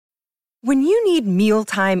When you need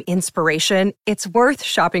mealtime inspiration, it's worth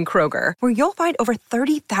shopping Kroger, where you'll find over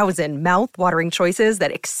 30,000 mouth-watering choices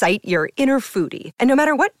that excite your inner foodie. And no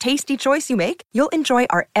matter what tasty choice you make, you'll enjoy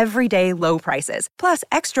our everyday low prices, plus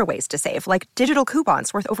extra ways to save, like digital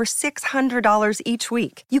coupons worth over $600 each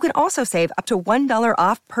week. You can also save up to $1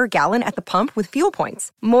 off per gallon at the pump with fuel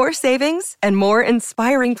points. More savings and more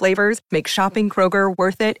inspiring flavors make shopping Kroger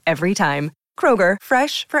worth it every time. Kroger,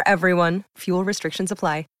 fresh for everyone. Fuel restrictions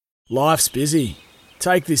apply. Life's busy.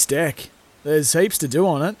 Take this deck. There's heaps to do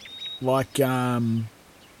on it, like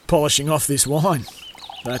polishing off this wine.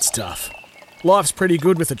 That's tough. Life's pretty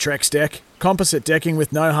good with a Trex deck. Composite decking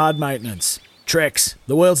with no hard maintenance. Trex,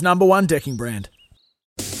 the world's #1 decking brand.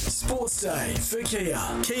 Sports Day for Kia.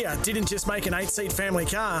 Kia didn't just make an 8-seat family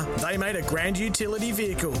car, they made a grand utility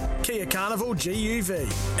vehicle. Kia Carnival GUV.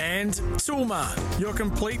 And Toolmart, your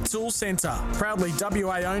complete tool centre. Proudly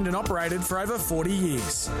WA owned and operated for over 40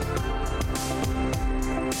 years.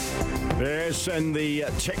 Yes, and the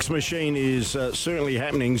text machine is certainly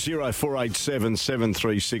happening. 0487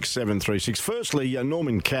 736 736. Firstly,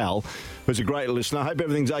 Norman Cal, who's a great listener. I hope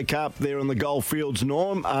everything's okay up there on the Goldfields,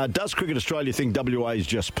 Norm. Does Cricket Australia think WA is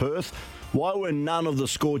just Perth? Why were none of the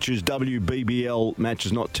Scorchers WBBL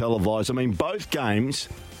matches not televised? I mean, both games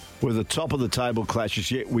were the top of the table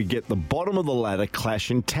clashes, yet we get the bottom of the ladder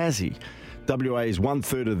clash in Tassie. WA is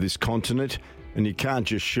 1/3 of this continent, and you can't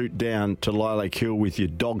just shoot down to Lilac Hill with your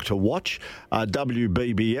dog to watch.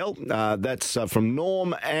 WBBL, that's from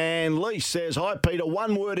Norm. And Lee says, hi, Peter.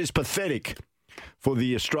 One word is pathetic for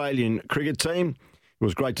the Australian cricket team. It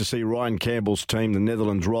was great to see Ryan Campbell's team, the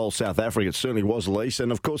Netherlands, roll South Africa. It certainly was, Lise.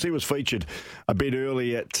 And, of course, he was featured a bit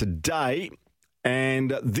earlier today.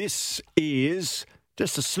 And this is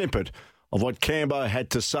just a snippet of what Cambo had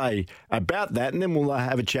to say about that. And then we'll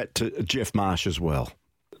have a chat to Jeff Marsh as well.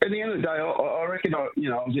 At the end of the day, I reckon, I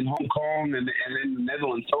was in Hong Kong and in the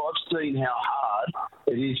Netherlands, so I've seen how hard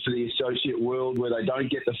it is for the associate world where they don't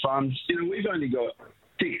get the funds. We've only got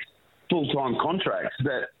 6 full-time contracts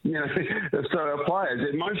that, so our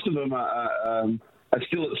players, most of them are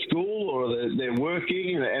still at school or they're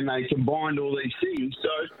working and they combined all these things. So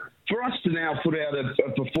for us to now put out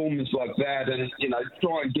a performance like that and,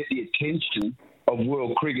 try and get the attention of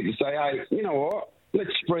world cricket to say, hey, you know what?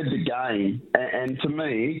 Let's spread the game. And to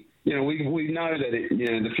me, we know that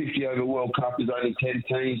the 50-over World Cup is only 10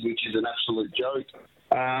 teams, which is an absolute joke.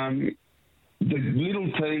 The little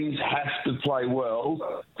teams have to play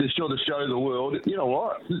well to sort of show the world, you know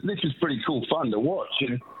what, this is pretty cool fun to watch.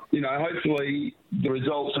 And, hopefully the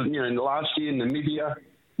results of, in the last year in Namibia,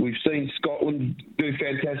 we've seen Scotland do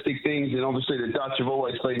fantastic things, and obviously the Dutch have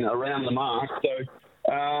always been around the mark. So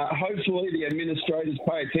hopefully the administrators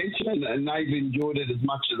pay attention and they've enjoyed it as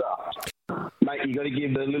much as us. Mate, you got to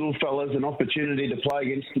give the little fellas an opportunity to play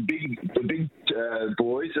against the big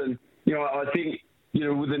boys. And, I think,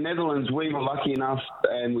 with the Netherlands, we were lucky enough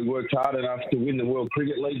and we worked hard enough to win the World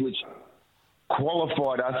Cricket League, which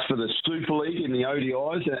qualified us for the Super League in the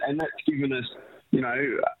ODIs, and that's given us, 8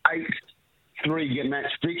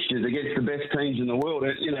 3-match fixtures against the best teams in the world.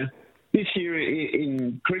 And, this year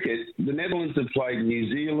in cricket, the Netherlands have played New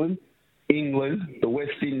Zealand, England, the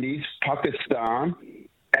West Indies, Pakistan,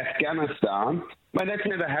 Afghanistan. Mate, that's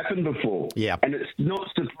never happened before. Yeah. And it's not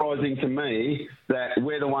surprising to me that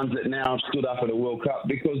we're the ones that now have stood up at a World Cup,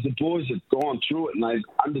 because the boys have gone through it and they've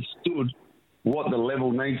understood what the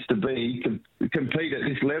level needs to be to compete at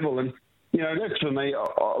this level. And, that's for me,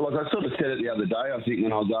 like I sort of said it the other day, I think,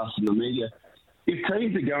 when I was asked in the media, if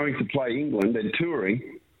teams are going to play England and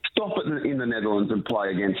touring, stop it in the Netherlands and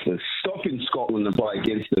play against us. Stop in Scotland and play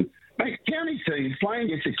against them. Mate, county teams, playing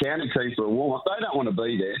against a county team for a warm-up, they don't want to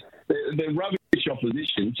be there. They're rubbish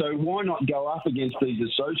opposition. So why not go up against these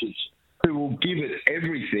associates who will give it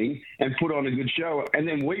everything and put on a good show? And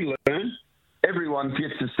then we learn. Everyone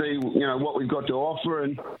gets to see, what we've got to offer,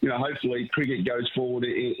 and, hopefully cricket goes forward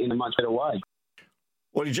in a much better way.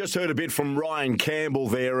 Well, you just heard a bit from Ryan Campbell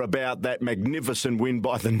there about that magnificent win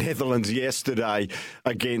by the Netherlands yesterday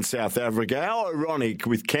against South Africa. How ironic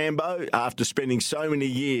with Cambo, after spending so many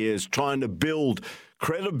years trying to build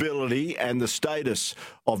credibility and the status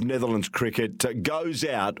of Netherlands cricket, goes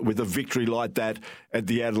out with a victory like that at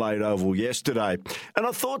the Adelaide Oval yesterday. And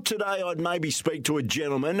I thought today I'd maybe speak to a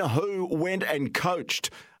gentleman who went and coached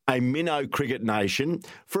a minnow cricket nation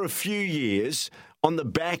for a few years on the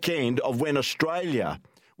back end of when Australia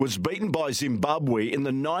was beaten by Zimbabwe in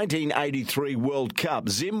the 1983 World Cup.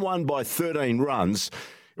 Zim won by 13 runs.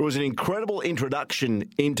 It was an incredible introduction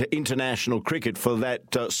into international cricket for that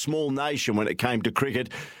small nation when it came to cricket.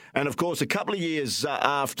 And, of course, a couple of years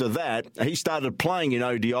after that, he started playing in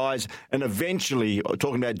ODIs and eventually,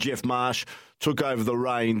 talking about Geoff Marsh, took over the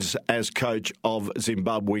reins as coach of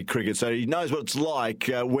Zimbabwe cricket. So he knows what it's like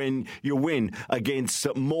when you win against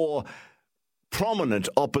more prominent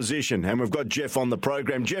opposition. And we've got Geoff on the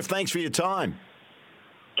program. Geoff, thanks for your time.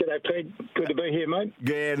 G'day, Pete. Good to be here, mate.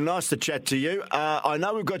 Yeah, nice to chat to you. I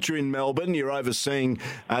know we've got you in Melbourne. You're overseeing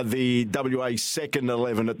the WA second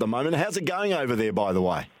 11 at the moment. How's it going over there, by the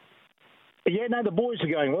way? Yeah, no, the boys are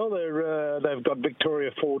going well. They've got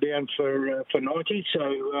Victoria 4 down for 90.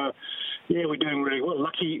 So, yeah, we're doing really well.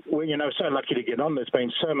 So lucky to get on. There's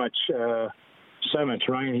been so much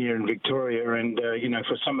rain here in Victoria, and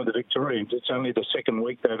for some of the Victorians, it's only the second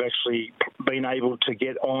week they've actually been able to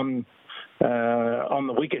get on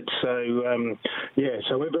the wicket. So,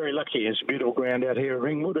 so we're very lucky. It's a beautiful ground out here at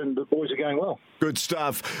Ringwood, and the boys are going well. Good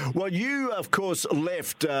stuff. Well, you, of course,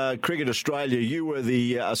 left Cricket Australia. You were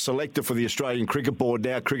the selector for the Australian Cricket Board,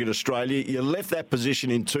 now Cricket Australia. You left that position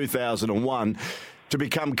in 2001 to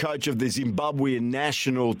become coach of the Zimbabwean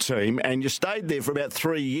national team, and you stayed there for about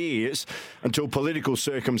 3 years until political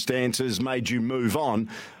circumstances made you move on.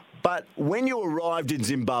 But when you arrived in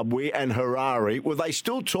Zimbabwe and Harare, were they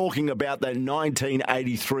still talking about that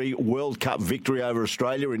 1983 World Cup victory over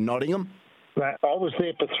Australia in Nottingham? I was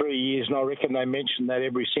there for 3 years, and I reckon they mentioned that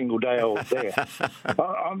every single day I was there.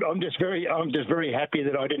 I'm just very happy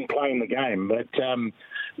that I didn't play in the game. But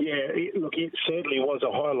it certainly was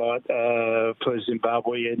a highlight for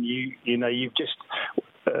Zimbabwe, and you've just.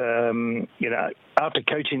 After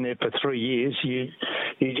coaching there for 3 years, you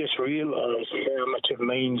just realise how much it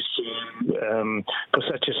means for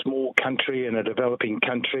such a small country and a developing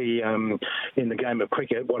country in the game of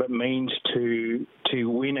cricket, what it means to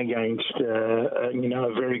win against a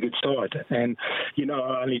very good side. And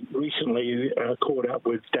I only recently caught up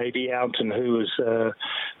with Davey Alton, who's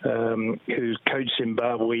coached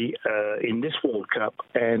Zimbabwe in this World Cup,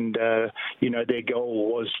 and their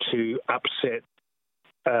goal was to upset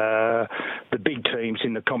the big teams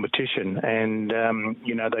in the competition, and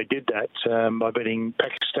they did that by beating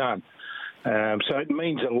Pakistan. So it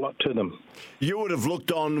means a lot to them. You would have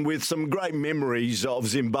looked on with some great memories of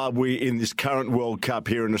Zimbabwe in this current World Cup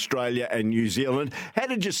here in Australia and New Zealand. How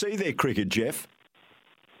did you see their cricket, Geoff?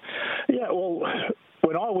 Yeah, well,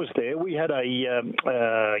 when I was there, we had we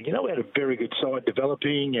had a very good side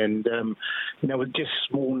developing, and with just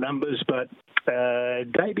small numbers, but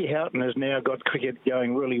Davey Houghton has now got cricket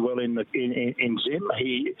going really well in Zim.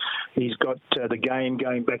 He's got the game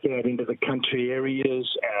going back out into the country areas.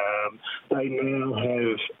 They now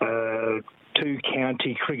have 2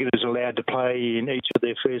 county cricketers allowed to play in each of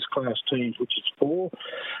their first-class teams, which is 4.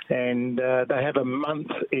 And they have a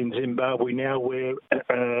month in Zimbabwe now where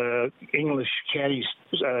English county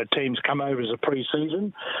teams come over as a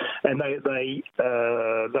pre-season, and they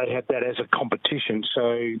have that as a competition.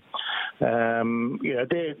 So,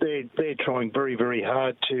 they're trying very, very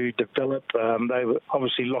hard to develop. They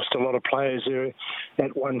obviously lost a lot of players there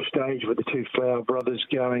at one stage with the 2 Flower brothers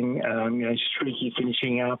going, Streaky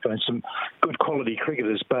finishing up, and some good quality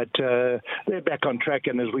cricketers, but they're back on track,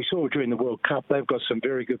 and as we saw during the World Cup, they've got some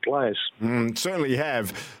very good players. Certainly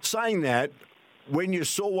have. Saying that, when you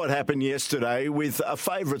saw what happened yesterday with a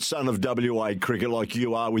favourite son of WA cricket like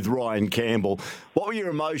you are with Ryan Campbell, what were your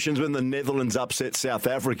emotions when the Netherlands upset South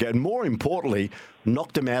Africa and, more importantly,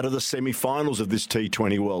 knocked them out of the semi-finals of this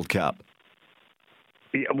T20 World Cup?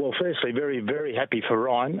 Yeah, well, firstly, very, very happy for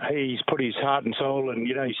Ryan. He's put his heart and soul, and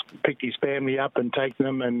he's picked his family up and taken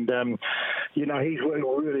them, and he's worked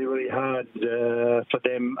really, really hard for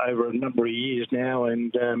them over a number of years now,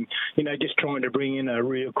 and just trying to bring in a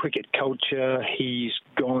real cricket culture. He's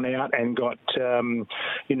gone out and got all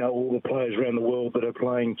the players around the world that are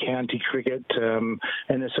playing county cricket, and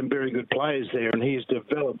there's some very good players there, and he's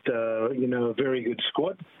developed a very good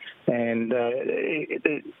squad, and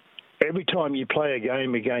every time you play a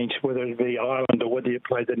game against, whether it be Ireland or whether you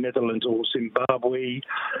play the Netherlands or Zimbabwe,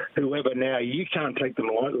 whoever now, you can't take them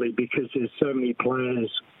lightly because there's so many players,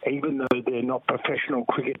 even though they're not professional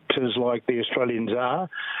cricketers like the Australians are.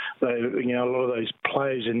 A lot of those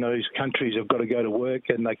players in those countries have got to go to work,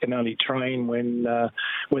 and they can only train when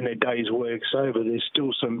their day's work's over. There's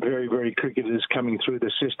still some very, very cricketers coming through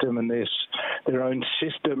the system, and their own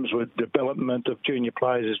systems with development of junior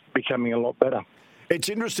players is becoming a lot better. It's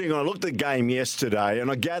interesting. I looked at the game yesterday, and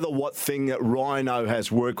I gather what thing that Rhino has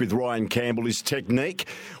worked with Ryan Campbell is technique,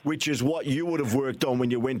 which is what you would have worked on when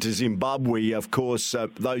you went to Zimbabwe, of course,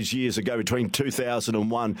 those years ago between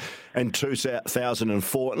 2001 and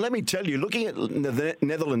 2004. And let me tell you, looking at the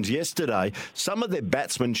Netherlands yesterday, some of their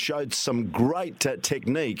batsmen showed some great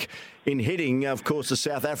technique in hitting, of course, the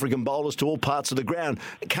South African bowlers to all parts of the ground.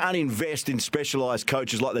 Can't invest in specialised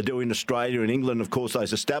coaches like they do in Australia and England, of course,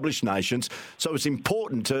 those established nations. So it's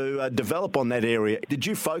important to develop on that area. Did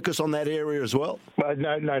you focus on that area as well?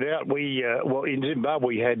 No doubt. We in Zimbabwe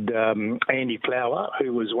we had Andy Flower,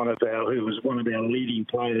 who was one of our leading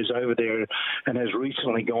players over there, and has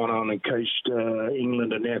recently gone on and coached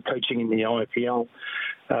England and now coaching in the IPL.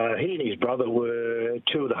 He and his brother were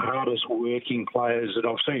two of the hardest working players that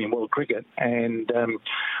I've seen in world cricket, and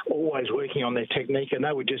always working on their technique, and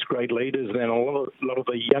they were just great leaders. And then a lot of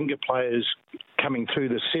the younger players coming through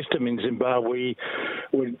the system in Zimbabwe,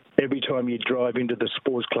 every time you drive into the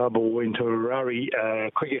sports club or into a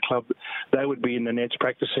Harare cricket club, they would be in the nets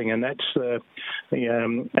practicing, and that's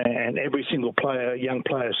and every single young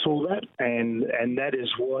player saw that, and that is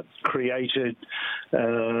what created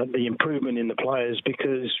the improvement in the players,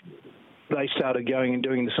 because they started going and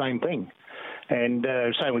doing the same thing. And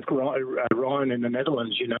same with Ryan in the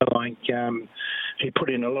Netherlands, he put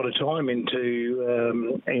in a lot of time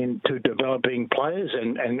into developing players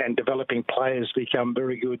and developing players to become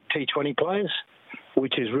very good T20 players,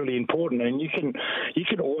 which is really important. And you can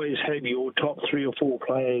always have your top 3 or 4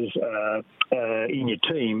 players in your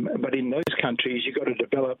team, but in those countries you've got to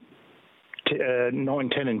develop 9,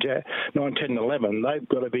 10 and 11. They've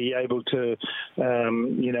got to be able to,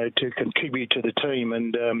 to contribute to the team.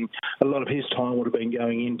 And a lot of his time would have been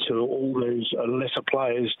going into all those lesser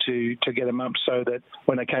players to get them up, so that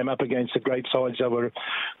when they came up against the great sides,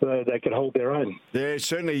 they could hold their own. Yeah,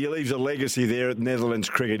 certainly he leaves a legacy there at Netherlands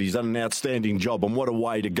cricket. He's done an outstanding job, and what a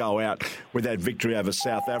way to go out with that victory over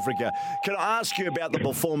South Africa. Can I ask you about the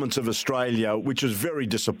performance of Australia, which was very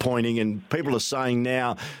disappointing, and people are saying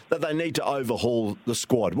now that they need to overhaul the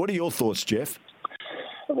squad. What are your thoughts, Jeff?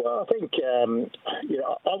 Well, I think,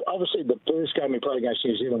 obviously the first game we played against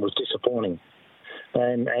New Zealand was disappointing.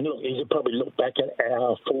 And look, you should probably look back at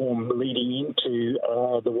our form leading into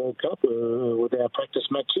the World Cup with our practice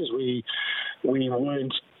matches. We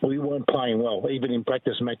weren't playing well. Even in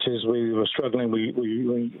practice matches, we were struggling. We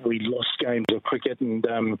lost games of cricket, and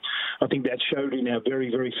I think that showed in our very,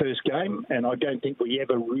 very first game. And I don't think we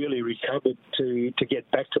ever really recovered to get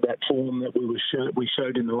back to that form that we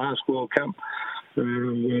showed in the last World Cup. So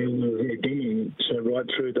right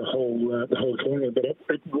through the whole tournament, but it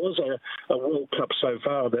was a World Cup so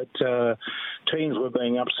far that teams were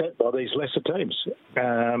being upset by these lesser teams,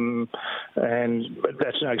 but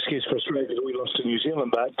that's no excuse for Australia because we lost to New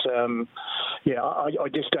Zealand. But I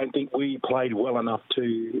just don't think we played well enough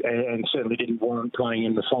to, and certainly didn't warrant playing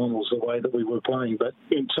in the finals the way that we were playing. But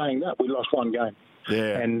in saying that, we lost one game.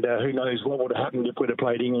 Yeah. And who knows what would have happened if we'd have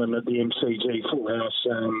played England at the MCG full house.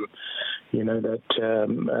 In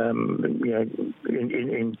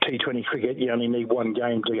T20 cricket, you only need one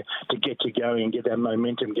game to get you going and get that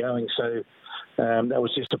momentum going. So that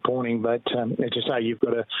was disappointing. But as you say, you've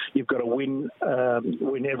got to win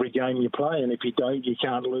every game you play, and if you don't, you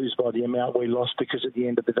can't lose by the amount we lost, because at the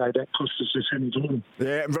end of the day, that cost us the semi-final.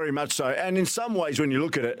 Yeah, very much so. And in some ways, when you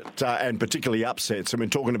look at it, and particularly upsets, and we're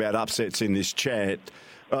talking about upsets in this chat,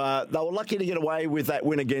 they were lucky to get away with that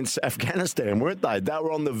win against Afghanistan, weren't they? They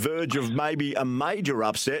were on the verge of maybe a major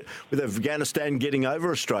upset with Afghanistan getting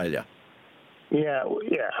over Australia. Yeah,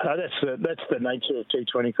 that's the nature of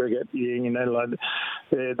T20 cricket.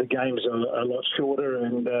 The games are a lot shorter,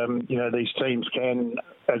 and these teams can,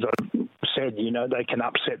 as I said, they can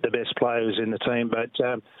upset the best players in the team. But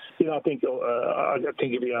I think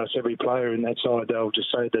if you ask every player in that side, they'll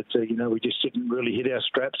just say that we just didn't really hit our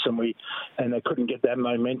straps, and they couldn't get that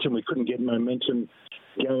momentum. We couldn't get momentum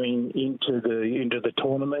going into the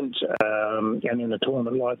tournament, and in a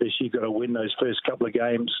tournament like this, you've got to win those first couple of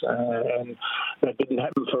games, and that didn't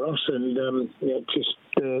happen for us, and it just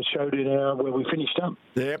showed in where we finished up.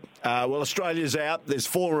 Yeah, well, Australia's out. There's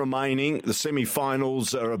 4 remaining. The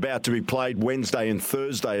semi-finals are about to be played Wednesday and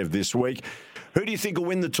Thursday of this week. Who do you think will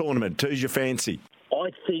win the tournament? Who's your fancy?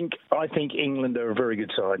 I think England are a very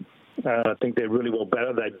good side. I think they're really well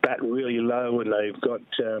battered. They bat really low, and they've got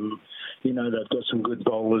you know, they've got some good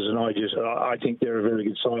bowlers, and I think they're a very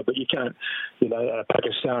good side. But you can't, you know,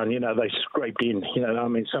 Pakistan, you know, they scraped in. You know, I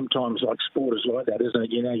mean, sometimes like sport is like that, isn't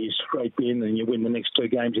it? You know, you scrape in and you win the next 2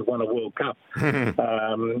 games, you've won a World Cup. And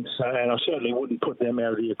I certainly wouldn't put them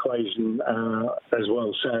out of the equation as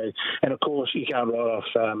well. So, and of course, you can't write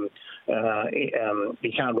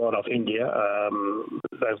off India.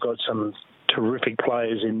 They've got some terrific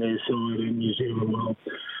players in their side in New Zealand. Well,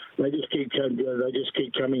 they just keep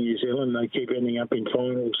coming, New Zealand. They keep ending up in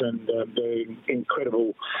finals, and they're an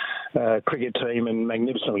incredible cricket team and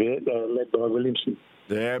magnificently led by Williamson.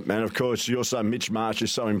 Yeah, and of course, your son Mitch Marsh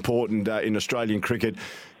is so important in Australian cricket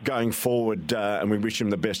going forward, and we wish him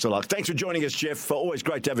the best of luck. Thanks for joining us, Jeff. Always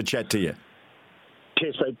great to have a chat to you.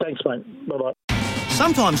 Cheers, mate. Thanks, mate. Bye-bye.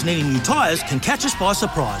 Sometimes needing new tyres can catch us by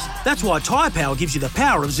surprise. That's why Tyre Power gives you the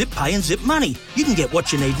power of Zip Pay and Zip Money. You can get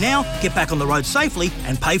what you need now, get back on the road safely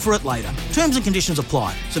and pay for it later. Terms and conditions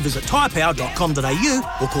apply. So visit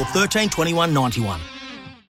tyrepower.com.au or call 13 21 91.